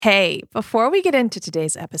Hey, before we get into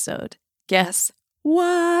today's episode, guess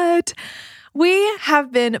what? We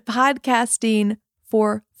have been podcasting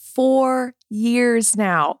for 4 years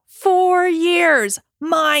now. 4 years.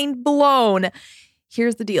 Mind blown.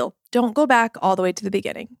 Here's the deal. Don't go back all the way to the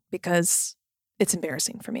beginning because it's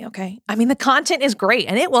embarrassing for me, okay? I mean, the content is great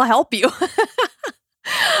and it will help you.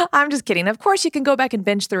 I'm just kidding. Of course, you can go back and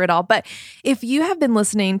binge through it all. But if you have been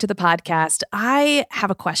listening to the podcast, I have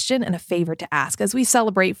a question and a favor to ask. As we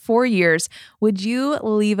celebrate 4 years, would you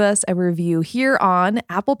leave us a review here on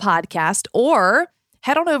Apple Podcast or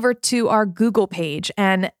head on over to our Google page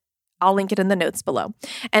and I'll link it in the notes below,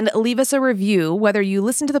 and leave us a review, whether you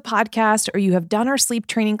listen to the podcast or you have done our sleep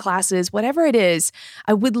training classes, whatever it is.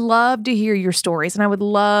 I would love to hear your stories and I would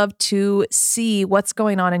love to see what's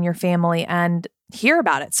going on in your family and hear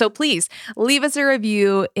about it. So please leave us a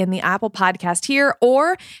review in the Apple Podcast here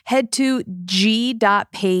or head to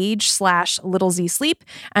g.page/littlezsleep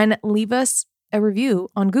and leave us a review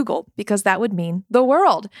on Google because that would mean the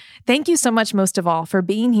world. Thank you so much, most of all, for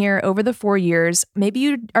being here over the 4 years. Maybe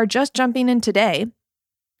you are just jumping in today.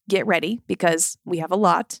 Get ready because we have a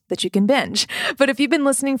lot that you can binge. But if you've been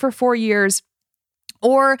listening for 4 years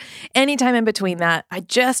or any time in between that, I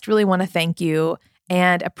just really want to thank you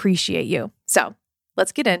and appreciate you. So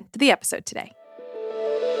let's get into the episode today.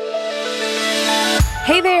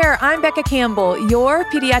 Hey there, I'm Becca Campbell, your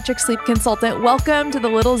pediatric sleep consultant. Welcome to the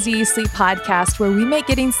Little Z Sleep Podcast, where we make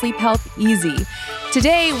getting sleep help easy.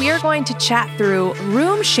 Today, we are going to chat through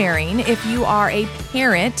room sharing. If you are a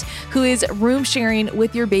parent who is room sharing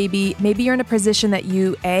with your baby, maybe you're in a position that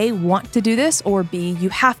you A, want to do this, or B, you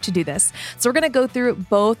have to do this. So we're going to go through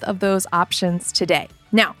both of those options today.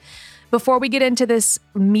 Now, before we get into this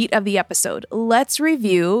meat of the episode, let's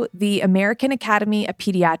review the American Academy of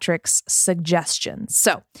Pediatrics suggestions.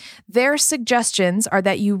 So their suggestions are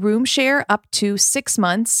that you room share up to 6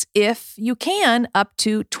 months, if you can, up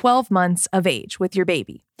to 12 months of age with your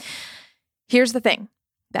baby. Here's the thing.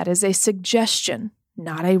 That is a suggestion,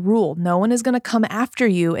 not a rule. No one is going to come after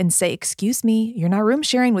you and say, excuse me, you're not room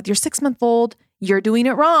sharing with your 6-month-old. You're doing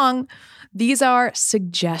it wrong. These are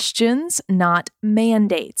suggestions, not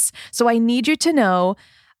mandates. So I need you to know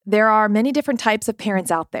there are many different types of parents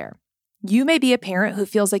out there. You may be a parent who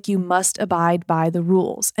feels like you must abide by the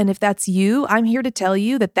rules. And if that's you, I'm here to tell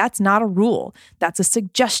you that that's not a rule. That's a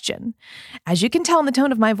suggestion. As you can tell in the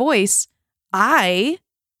tone of my voice, I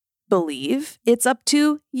believe it's up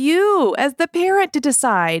to you as the parent to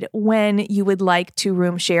decide when you would like to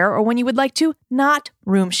room share or when you would like to not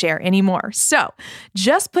room share anymore. So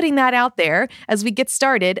just putting that out there as we get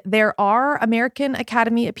started, there are American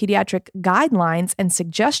Academy of Pediatric guidelines and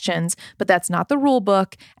suggestions, but that's not the rule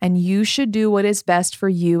book, and you should do what is best for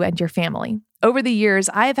you and your family. Over the years,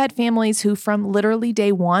 I have had families who from literally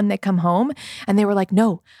day one, they come home and they were like,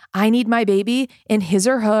 no, I need my baby in his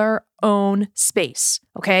or her own space,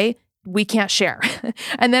 okay? We can't share.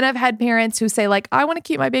 And then I've had parents who say like, I want to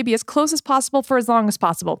keep my baby as close as possible for as long as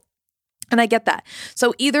possible. And I get that.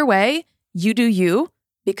 So either way, you do you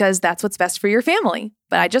because that's what's best for your family.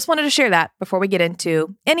 But I just wanted to share that before we get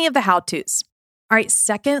into any of the how-tos. All right,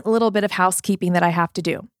 second little bit of housekeeping that I have to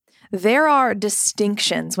do. There are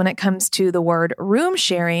distinctions when it comes to the word room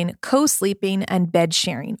sharing, co-sleeping, and bed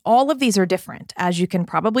sharing. All of these are different, as you can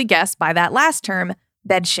probably guess by that last term,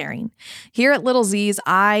 bed sharing. Here at Little Z's,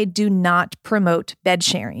 I do not promote bed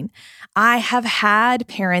sharing. I have had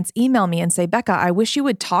parents email me and say, Becca, I wish you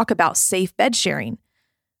would talk about safe bed sharing.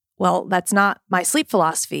 Well, that's not my sleep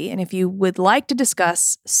philosophy. And if you would like to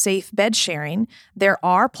discuss safe bed sharing, there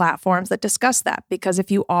are platforms that discuss that. Because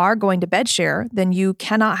if you are going to bed share, then you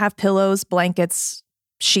cannot have pillows, blankets,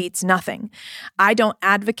 sheets, nothing. I don't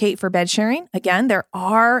advocate for bed sharing. Again, there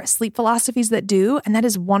are sleep philosophies that do, and that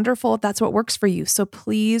is wonderful if that's what works for you. So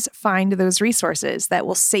please find those resources that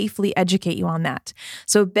will safely educate you on that.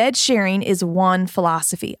 So bed sharing is one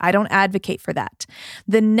philosophy. I don't advocate for that.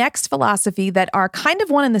 The next philosophy that are kind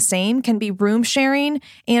of one and the same can be room sharing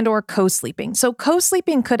and or co-sleeping. So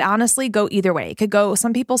co-sleeping could honestly go either way. It could go,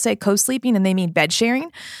 some people say co-sleeping and they mean bed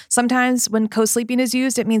sharing. Sometimes when co-sleeping is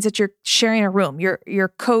used, it means that you're sharing a room. You're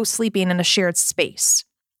co-sleeping in a shared space,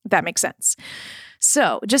 if that makes sense.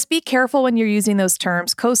 So just be careful when you're using those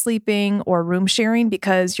terms, co-sleeping or room sharing,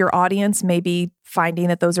 because your audience may be finding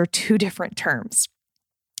that those are two different terms.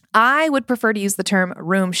 I would prefer to use the term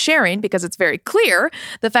room sharing because it's very clear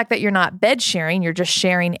the fact that you're not bed sharing, you're just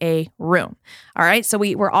sharing a room. All right, so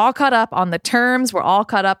we're all caught up on the terms, we're all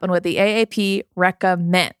caught up on what the AAP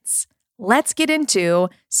recommends. Let's get into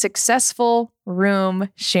successful room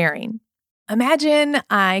sharing. Imagine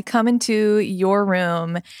I come into your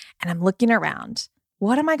room and I'm looking around.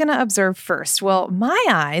 what am I going to observe first? Well, my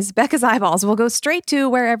eyes, Becca's eyeballs, will go straight to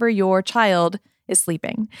wherever your child is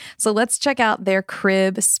sleeping. So let's check out their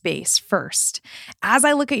crib space first. As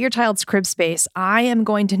I look at your child's crib space, I am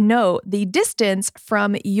going to note the distance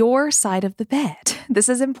from your side of the bed. This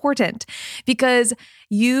is important because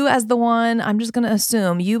you as the one, I'm just going to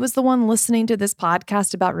assume you as the one listening to this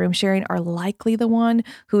podcast about room sharing are likely the one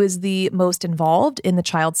who is the most involved in the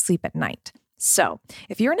child's sleep at night. So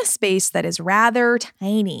if you're in a space that is rather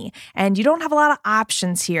tiny and you don't have a lot of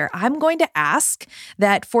options here, I'm going to ask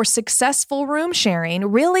that for successful room sharing,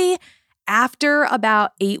 really after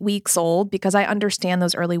about 8 weeks old, because I understand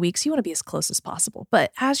those early weeks, you want to be as close as possible.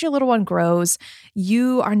 But as your little one grows,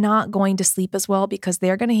 you are not going to sleep as well because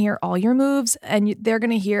they're going to hear all your moves and they're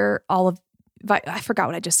going to hear all of I forgot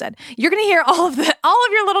what I just said. You're going to hear all of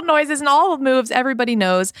your little noises and all of the moves everybody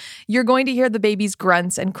knows. You're going to hear the baby's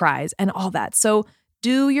grunts and cries and all that. So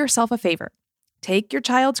do yourself a favor. Take your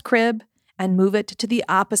child's crib and move it to the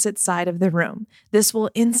opposite side of the room. This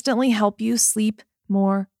will instantly help you sleep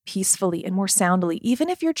more peacefully and more soundly. Even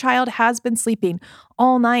if your child has been sleeping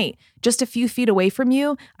all night, just a few feet away from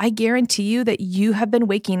you, I guarantee you that you have been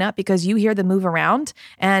waking up because you hear them move around.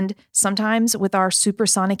 And sometimes with our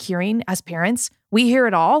supersonic hearing as parents, we hear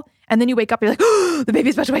it all. And then you wake up, you're like, oh, the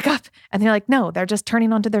baby's about to wake up. And they're like, no, they're just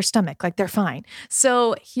turning onto their stomach. Like they're fine.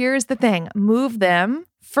 So here's the thing, move them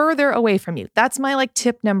further away from you. That's my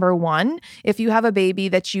tip number one. If you have a baby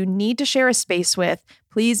that you need to share a space with,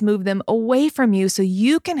 please move them away from you so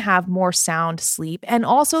you can have more sound sleep and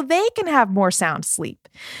also they can have more sound sleep.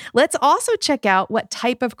 Let's also check out what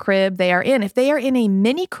type of crib they are in. If they are in a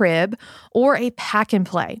mini crib or a pack and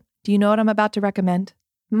play. Do you know what I'm about to recommend?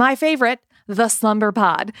 My favorite, the Slumber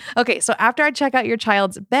Pod. Okay, so after I check out your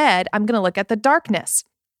child's bed, I'm going to look at the darkness.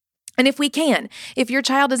 And if your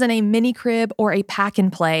child is in a mini crib or a pack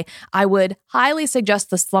and play, I would highly suggest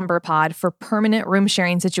the Slumber Pod for permanent room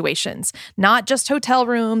sharing situations, not just hotel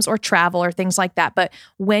rooms or travel or things like that. But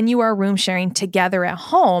when you are room sharing together at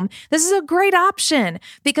home, this is a great option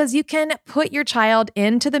because you can put your child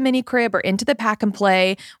into the mini crib or into the pack and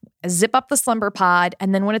play, zip up the Slumber Pod,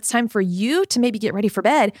 and then when it's time for you to maybe get ready for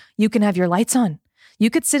bed, you can have your lights on. You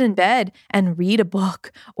could sit in bed and read a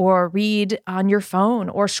book or read on your phone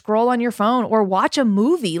or scroll on your phone or watch a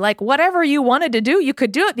movie. Like whatever you wanted to do, you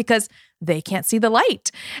could do it because they can't see the light.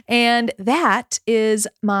 And that is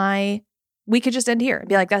we could just end here and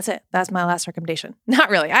be like, that's it. That's my last recommendation. Not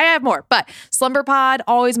really. I have more, but Slumber Pod,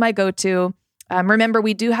 always my go-to. Remember,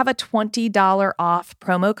 we do have a $20 off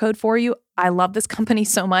promo code for you. I love this company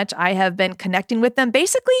so much. I have been connecting with them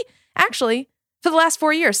actually, for the last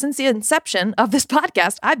 4 years, since the inception of this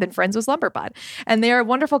podcast, I've been friends with Slumber Pod, and they are a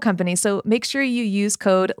wonderful company. So make sure you use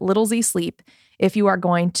code LittleZSleep if you are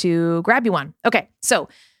going to grab you one. Okay, so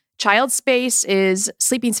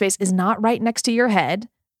sleeping space is not right next to your head.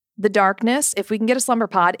 The darkness, if we can get a Slumber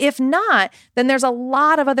Pod. If not, then there's a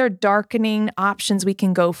lot of other darkening options we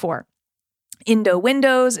can go for. Indo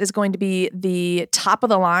Windows is going to be the top of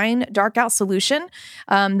the line dark out solution.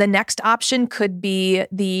 The next option could be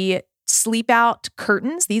the Sleep Out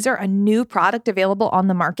curtains. These are a new product available on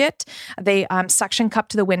the market. They suction cup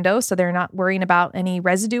to the window, so they're not worrying about any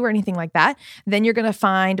residue or anything like that. Then you're going to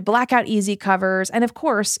find blackout easy covers, and of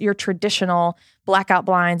course, your traditional blackout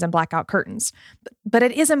blinds and blackout curtains. But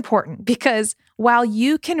it is important because while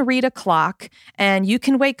you can read a clock and you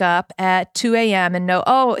can wake up at 2 a.m. and know,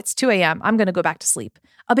 oh, it's 2 a.m., I'm going to go back to sleep.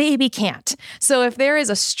 A baby can't. So if there is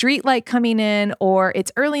a street light coming in or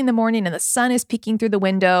it's early in the morning and the sun is peeking through the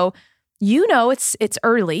window, it's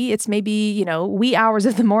early. It's maybe, wee hours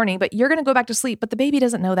of the morning, but you're going to go back to sleep. But the baby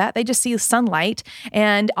doesn't know that. They just see sunlight,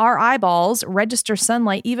 and our eyeballs register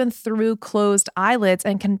sunlight even through closed eyelids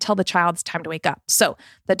and can tell the child it's time to wake up. So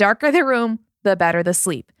the darker the room, the better the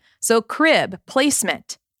sleep. So crib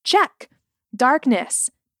placement, check.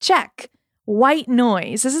 Darkness, check. White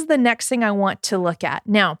noise. This is the next thing I want to look at.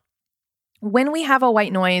 Now, when we have a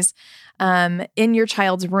white noise in your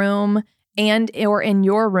child's room, or in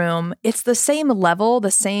your room, it's the same level, the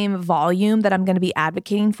same volume that I'm going to be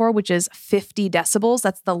advocating for, which is 50 decibels.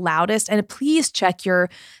 That's the loudest. And please check your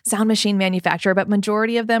sound machine manufacturer, but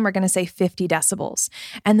majority of them are going to say 50 decibels.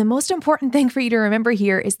 And the most important thing for you to remember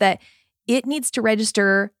here is that it needs to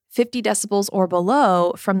register 50 decibels or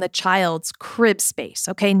below from the child's crib space,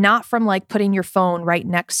 okay? Not from putting your phone right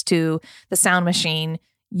next to the sound machine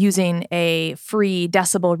using a free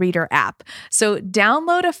decibel reader app. So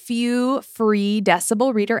download a few free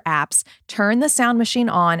decibel reader apps, turn the sound machine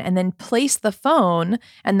on, and then place the phone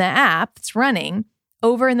and the app that's running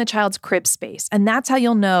over in the child's crib space. And that's how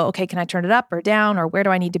you'll know, okay, can I turn it up or down, or where do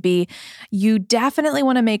I need to be? You definitely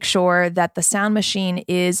want to make sure that the sound machine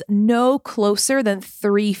is no closer than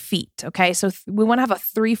 3 feet. Okay. So we want to have a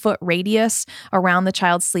 3-foot radius around the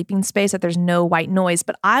child's sleeping space, that there's no white noise.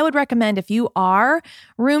 But I would recommend, if you are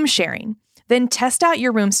room sharing, then test out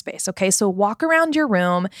your room space. Okay. So walk around your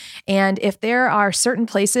room. And if there are certain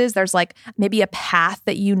places, there's like maybe a path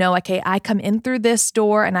that okay, I come in through this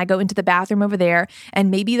door and I go into the bathroom over there,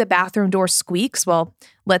 and maybe the bathroom door squeaks. Well,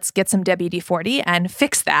 let's get some WD-40 and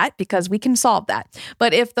fix that, because we can solve that.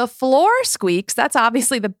 But if the floor squeaks, that's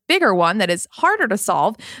obviously the bigger one that is harder to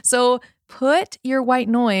solve. So put your white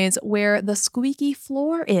noise where the squeaky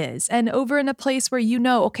floor is, and over in a place where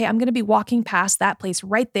okay, I'm going to be walking past that place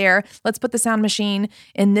right there. Let's put the sound machine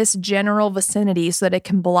in this general vicinity so that it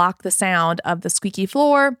can block the sound of the squeaky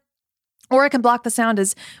floor, or it can block the sound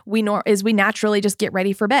as we naturally just get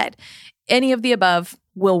ready for bed. Any of the above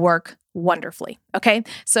will work wonderfully. Okay.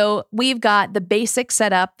 So we've got the basics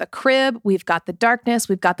set up, the crib, we've got the darkness,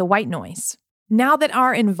 we've got the white noise. Now that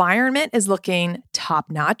our environment is looking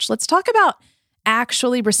top-notch, let's talk about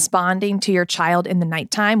actually responding to your child in the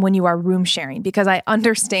nighttime when you are room sharing, because I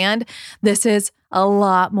understand this is a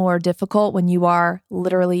lot more difficult when you are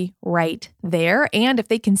literally right there, and if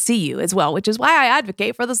they can see you as well, which is why I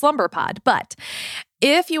advocate for the slumber pod. But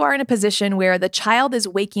if you are in a position where the child is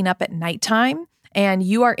waking up at nighttime and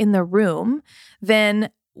you are in the room,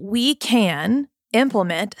 then we can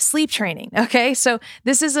implement sleep training. Okay. So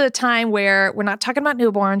this is a time where we're not talking about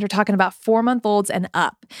newborns. We're talking about 4-month-olds and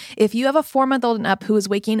up. If you have a 4-month-old and up who is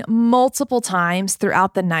waking multiple times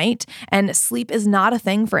throughout the night and sleep is not a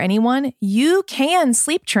thing for anyone, you can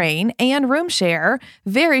sleep train and room share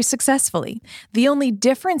very successfully. The only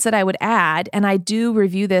difference that I would add, and I do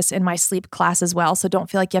review this in my sleep class as well, so don't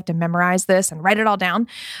feel like you have to memorize this and write it all down.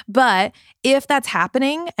 But if that's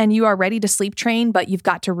happening and you are ready to sleep train, but you've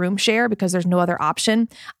got to room share because there's no other option,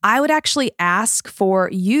 I would actually ask for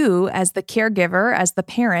you as the caregiver, as the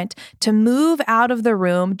parent, to move out of the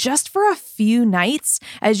room just for a few nights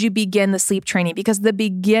as you begin the sleep training, because the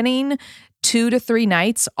beginning 2 to 3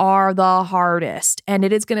 nights are the hardest. And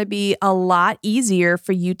it is going to be a lot easier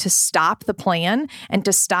for you to stop the plan and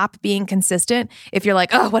to stop being consistent if you're like,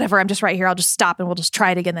 oh, whatever, I'm just right here. I'll just stop and we'll just try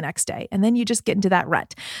it again the next day. And then you just get into that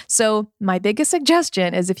rut. So my biggest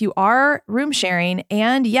suggestion is, if you are room sharing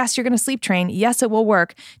and yes, you're going to sleep train, yes, it will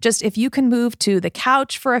work. Just if you can move to the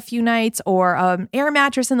couch for a few nights, or an air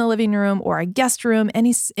mattress in the living room, or a guest room,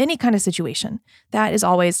 any kind of situation, that is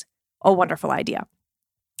always a wonderful idea.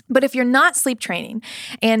 But if you're not sleep training,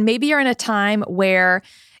 and maybe you're in a time where,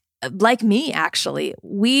 like me, actually,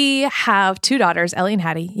 we have 2 daughters, Ellie and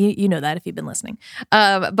Hattie. You know that if you've been listening.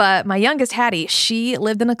 But my youngest, Hattie, she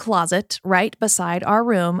lived in a closet right beside our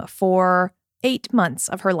room for 8 months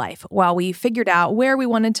of her life while we figured out where we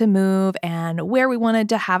wanted to move and where we wanted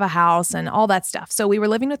to have a house and all that stuff. So we were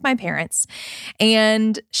living with my parents,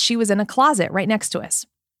 and she was in a closet right next to us.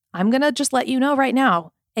 I'm going to just let you know right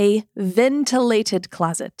now, a ventilated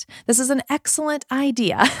closet. This is an excellent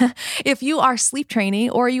idea. If you are sleep training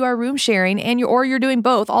or you are room sharing or you're doing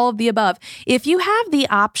both, all of the above. If you have the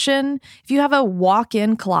option, if you have a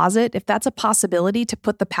walk-in closet, if that's a possibility to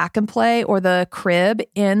put the pack and play or the crib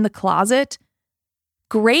in the closet,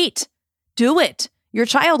 great. Do it. Your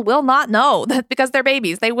child will not know that, because they're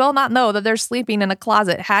babies. They will not know that they're sleeping in a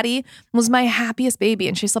closet. Hattie was my happiest baby,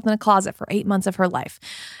 and she slept in a closet for 8 months of her life.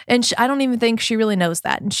 And I don't even think she really knows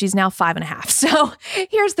that. And she's now 5.5. So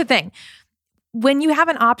here's the thing. When you have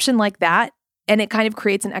an option like that, and it kind of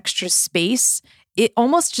creates an extra space, it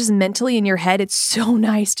almost just mentally in your head, it's so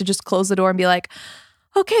nice to just close the door and be like,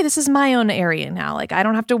 okay, this is my own area now. Like, I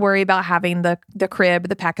don't have to worry about having the crib,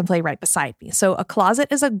 the pack and play right beside me. So a closet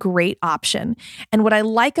is a great option. And what I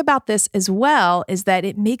like about this as well is that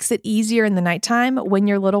it makes it easier in the nighttime when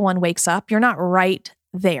your little one wakes up. You're not right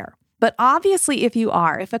there. But obviously, if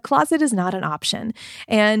a closet is not an option,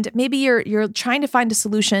 and maybe you're trying to find a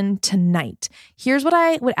solution tonight, here's what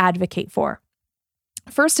I would advocate for.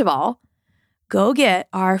 First of all, go get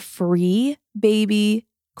our free baby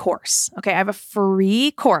course. Okay, I have a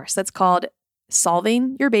free course that's called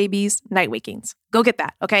Solving Your Baby's Night Wakings. Go get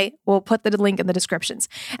that, okay? We'll put the link in the descriptions.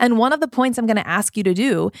 And one of the points I'm going to ask you to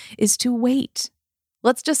do is to wait.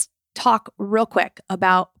 Let's just talk real quick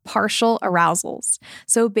about partial arousals.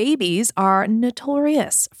 So babies are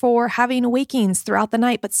notorious for having wakings throughout the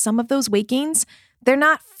night, but some of those wakings, They're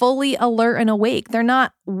not fully alert and awake. They're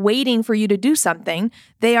not waiting for you to do something.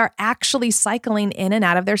 They are actually cycling in and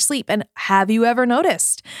out of their sleep. And have you ever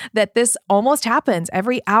noticed that this almost happens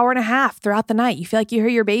every hour and a half throughout the night? You feel like you hear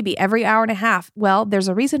your baby every hour and a half. Well, there's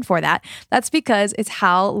a reason for that. That's because it's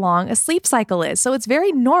how long a sleep cycle is. So it's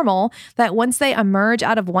very normal that once they emerge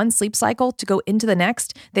out of one sleep cycle to go into the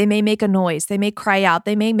next, they may make a noise. They may cry out.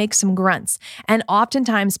 They may make some grunts. And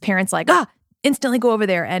oftentimes parents instantly go over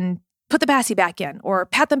there and put the bassy back in, or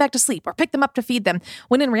pat them back to sleep, or pick them up to feed them,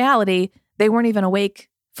 when in reality, they weren't even awake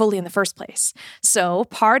fully in the first place. So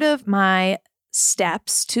part of my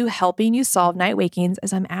steps to helping you solve night wakings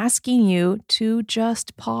is I'm asking you to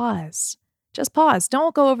just pause. Just pause.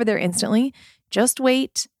 Don't go over there instantly. Just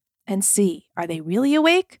wait and see. Are they really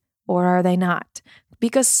awake or are they not?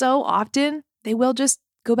 Because so often they will just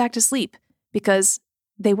go back to sleep because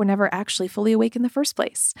they were never actually fully awake in the first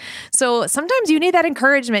place. So sometimes you need that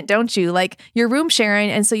encouragement, don't you? Like you're room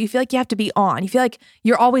sharing, and so you feel like you have to be on. You feel like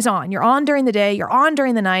you're always on. You're on during the day, you're on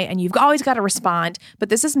during the night, and you've always got to respond. But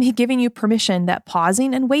this is me giving you permission that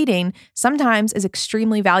pausing and waiting sometimes is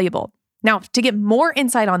extremely valuable. Now, to get more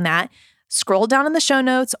insight on that, scroll down in the show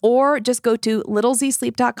notes or just go to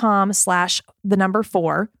littlezsleep.com/4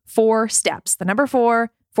 steps. The number 4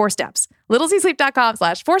 steps.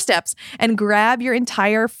 littlezsleep.com/4steps and grab your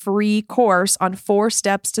entire free course on 4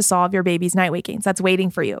 steps to solve your baby's night wakings. That's waiting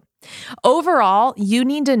for you. Overall, you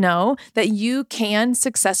need to know that you can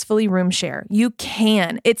successfully room share. You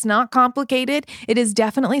can. It's not complicated. It is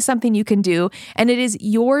definitely something you can do. And it is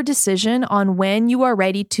your decision on when you are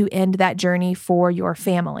ready to end that journey for your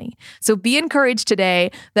family. So be encouraged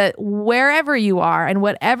today that wherever you are and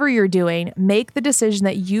whatever you're doing, make the decision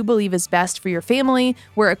that you believe is best for your family.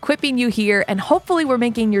 We're equipping you here, and hopefully we're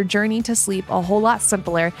making your journey to sleep a whole lot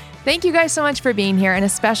simpler. Thank you guys so much for being here, and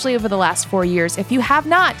especially over the last 4 years. If you have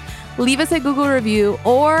not, leave us a Google review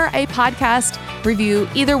or a podcast review.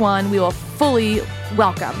 Either one, we will fully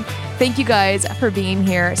welcome. Thank you guys for being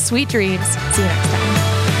here. Sweet dreams. See you next time.